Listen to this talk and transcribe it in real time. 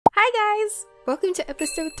Hi guys! Welcome to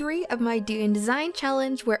episode 3 of my DnDesign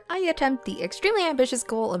challenge, where I attempt the extremely ambitious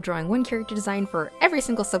goal of drawing one character design for every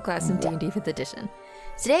single subclass in D&D 5th edition.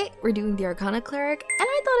 Today, we're doing the Arcana Cleric, and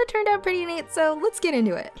I thought it turned out pretty neat, so let's get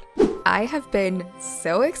into it. I have been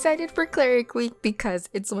so excited for Cleric Week because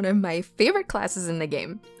it's one of my favorite classes in the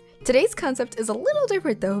game. Today's concept is a little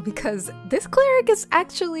different though, because this cleric is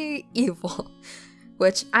actually evil,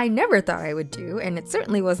 which I never thought I would do, and it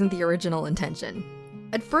certainly wasn't the original intention.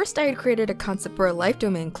 At first, I had created a concept for a life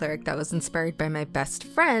domain cleric that was inspired by my best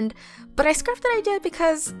friend, but I scrapped that idea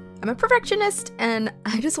because I'm a perfectionist and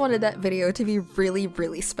I just wanted that video to be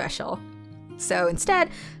really special. So instead,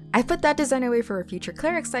 I put that design away for a future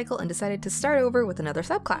cleric cycle and decided to start over with another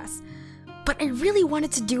subclass. But I really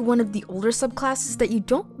wanted to do one of the older subclasses that you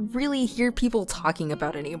don't really hear people talking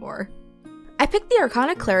about anymore. I picked the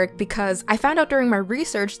Arcana Cleric because I found out during my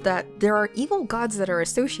research that there are evil gods that are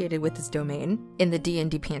associated with this domain in the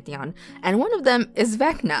D&D pantheon, and one of them is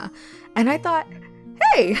Vecna. And I thought,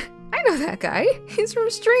 hey, I know that guy. He's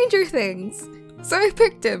from Stranger Things. So I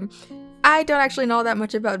picked him. I don't actually know that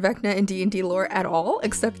much about Vecna in D&D lore at all,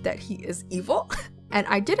 except that he is evil. And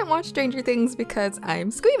I didn't watch Stranger Things because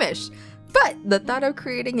I'm squeamish. But the thought of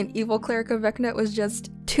creating an evil cleric of Vecna was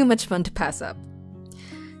just too much fun to pass up.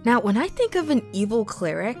 Now, when I think of an evil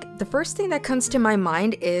cleric, the first thing that comes to my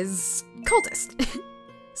mind is cultist.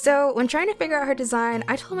 So when trying to figure out her design,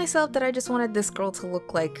 I told myself that I just wanted this girl to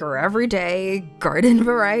look like your everyday garden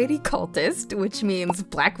variety cultist, which means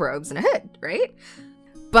black robes and a hood, right?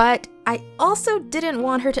 But I also didn't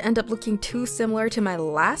want her to end up looking too similar to my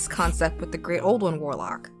last concept with the Great Old One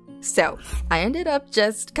Warlock. So I ended up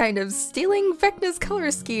just kind of stealing Vecna's color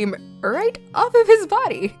scheme right off of his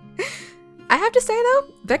body. I have to say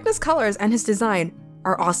though, Vecna's colors and his design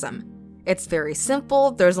are awesome. It's very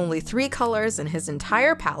simple, there's only 3 colors in his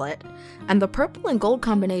entire palette, and the purple and gold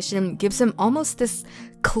combination gives him almost this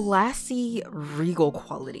classy, regal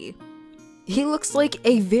quality. He looks like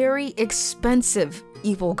a very expensive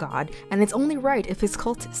evil god, and it's only right if his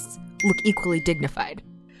cultists look equally dignified.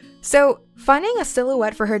 So, finding a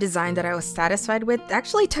silhouette for her design that I was satisfied with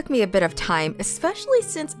actually took me a bit of time, especially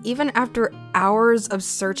since even after hours of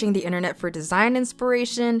searching the internet for design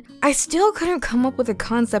inspiration, I still couldn't come up with a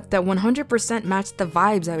concept that 100% matched the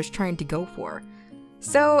vibes I was trying to go for.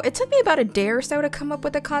 So it took me about a day or so to come up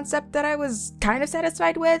with a concept that I was kind of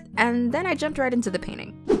satisfied with, and then I jumped right into the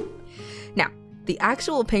painting. Now, the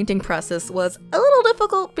actual painting process was a little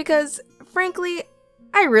difficult because, frankly,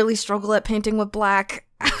 I really struggle at painting with black.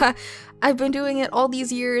 I've been doing it all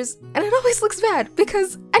these years, and it always looks bad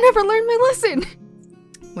because I never learned my lesson.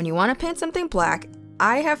 When you want to paint something black,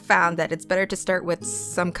 I have found that it's better to start with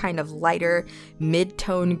some kind of lighter,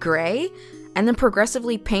 mid-tone gray, and then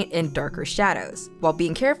progressively paint in darker shadows, while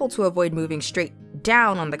being careful to avoid moving straight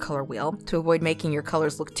down on the color wheel to avoid making your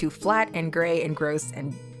colors look too flat and gray and gross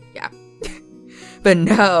and yeah. But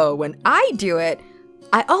no, when I do it,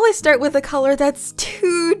 I always start with a color that's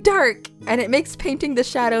too dark, and it makes painting the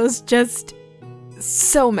shadows just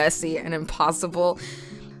so messy and impossible.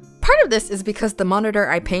 Part of this is because the monitor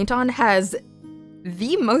I paint on has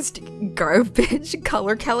the most garbage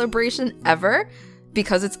color calibration ever,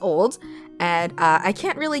 because it's old, and I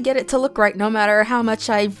can't really get it to look right no matter how much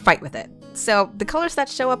I fight with it. So the colors that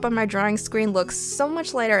show up on my drawing screen look so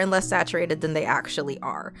much lighter and less saturated than they actually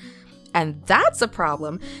are. And that's a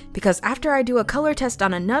problem, because after I do a color test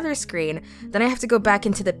on another screen, then I have to go back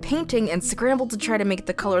into the painting and scramble to try to make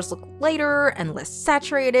the colors look lighter and less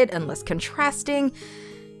saturated and less contrasting.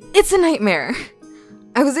 It's a nightmare.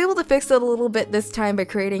 I was able to fix it a little bit this time by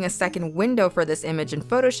creating a second window for this image in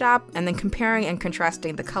Photoshop and then comparing and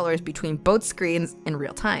contrasting the colors between both screens in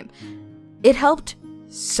real time. It helped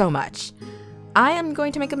so much. I am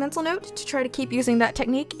going to make a mental note to try to keep using that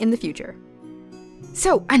technique in the future.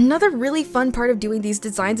 So, another really fun part of doing these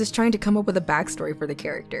designs is trying to come up with a backstory for the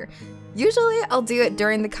character. Usually, I'll do it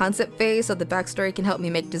during the concept phase so the backstory can help me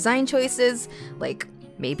make design choices, like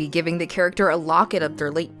maybe giving the character a locket of their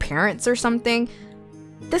late parents or something.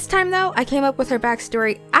 This time though, I came up with her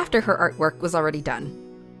backstory after her artwork was already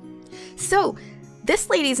done. So, this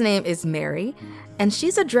lady's name is Meri, and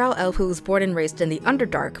she's a drow elf who was born and raised in the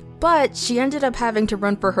Underdark, but she ended up having to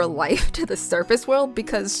run for her life to the surface world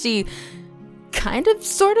because she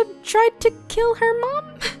sort of tried to kill her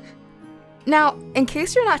mom? Now, in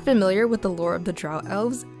case you're not familiar with the lore of the drow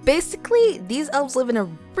elves, basically, these elves live in a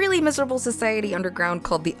really miserable society underground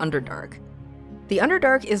called the Underdark. The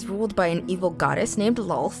Underdark is ruled by an evil goddess named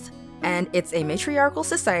Lolth, and it's a matriarchal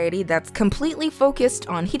society that's completely focused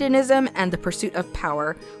on hedonism and the pursuit of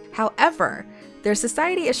power. However, their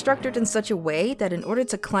society is structured in such a way that in order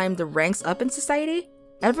to climb the ranks up in society,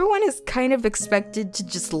 everyone is kind of expected to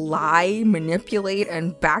just lie, manipulate,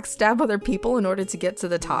 and backstab other people in order to get to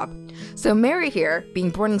the top. So Meri here, being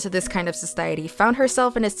born into this kind of society, found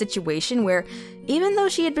herself in a situation where even though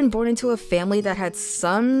she had been born into a family that had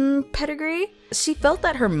some pedigree, she felt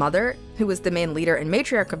that her mother, who was the main leader and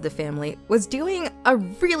matriarch of the family, was doing a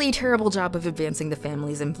really terrible job of advancing the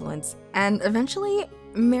family's influence, and eventually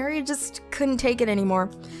Meri just couldn't take it anymore.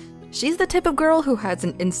 She's the type of girl who has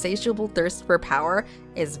an insatiable thirst for power,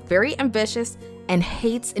 is very ambitious, and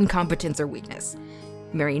hates incompetence or weakness.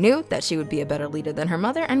 Meri knew that she would be a better leader than her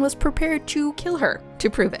mother and was prepared to kill her to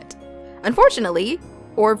prove it. Unfortunately,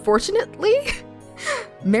 or fortunately,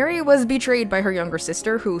 Meri was betrayed by her younger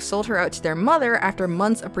sister, who sold her out to their mother after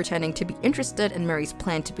months of pretending to be interested in Meri's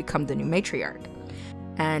plan to become the new matriarch.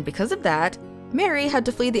 And because of that, Meri had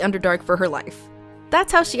to flee the Underdark for her life.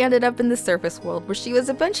 That's how she ended up in the surface world, where she was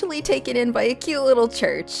eventually taken in by a cute little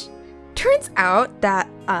church. Turns out that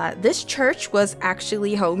this church was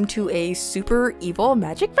actually home to a super evil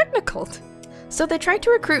magic Vecna cult. So they tried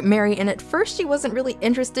to recruit Meri, and at first she wasn't really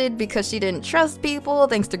interested because she didn't trust people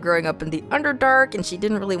thanks to growing up in the Underdark, and she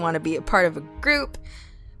didn't really want to be a part of a group.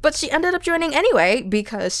 But she ended up joining anyway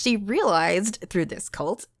because she realized through this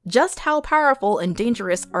cult just how powerful and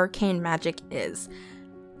dangerous arcane magic is.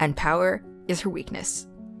 And power is her weakness.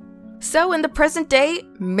 So in the present day,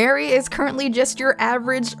 Meri is currently just your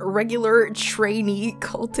average, regular, trainee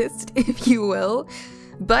cultist, if you will.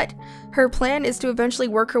 But her plan is to eventually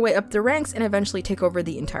work her way up the ranks and eventually take over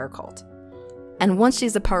the entire cult. And once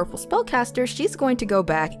she's a powerful spellcaster, she's going to go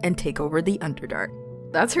back and take over the Underdark.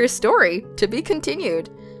 That's her story, to be continued.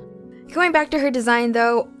 Going back to her design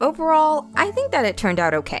though, overall, I think that it turned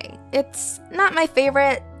out okay. It's not my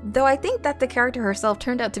favorite, though I think that the character herself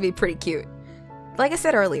turned out to be pretty cute. Like I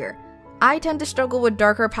said earlier, I tend to struggle with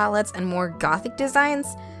darker palettes and more gothic designs.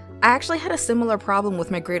 I actually had a similar problem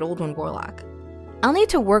with my Great Old One Warlock. I'll need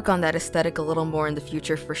to work on that aesthetic a little more in the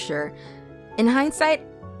future for sure. In hindsight,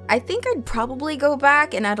 I think I'd probably go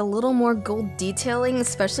back and add a little more gold detailing,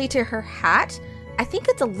 especially to her hat. I think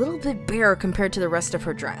it's a little bit bare compared to the rest of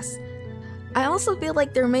her dress. I also feel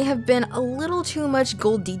like there may have been a little too much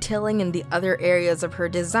gold detailing in the other areas of her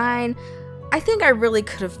design. I think I really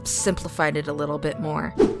could have simplified it a little bit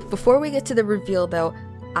more. Before we get to the reveal though,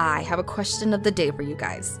 I have a question of the day for you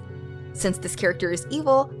guys. Since this character is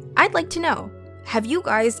evil, I'd like to know, have you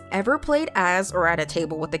guys ever played as or at a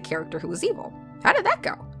table with a character who was evil? How did that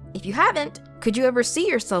go? If you haven't, could you ever see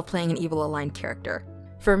yourself playing an evil aligned character?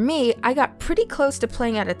 For me, I got pretty close to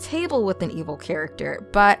playing at a table with an evil character,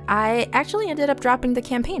 but I actually ended up dropping the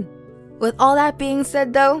campaign. With all that being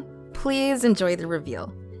said though, please enjoy the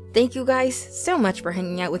reveal. Thank you guys so much for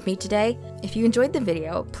hanging out with me today. If you enjoyed the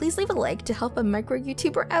video, please leave a like to help a micro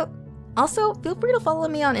YouTuber out. Also, feel free to follow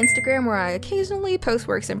me on Instagram where I occasionally post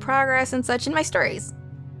works in progress and such in my stories.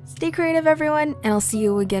 Stay creative everyone, and I'll see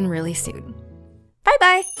you again really soon. Bye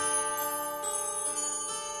bye!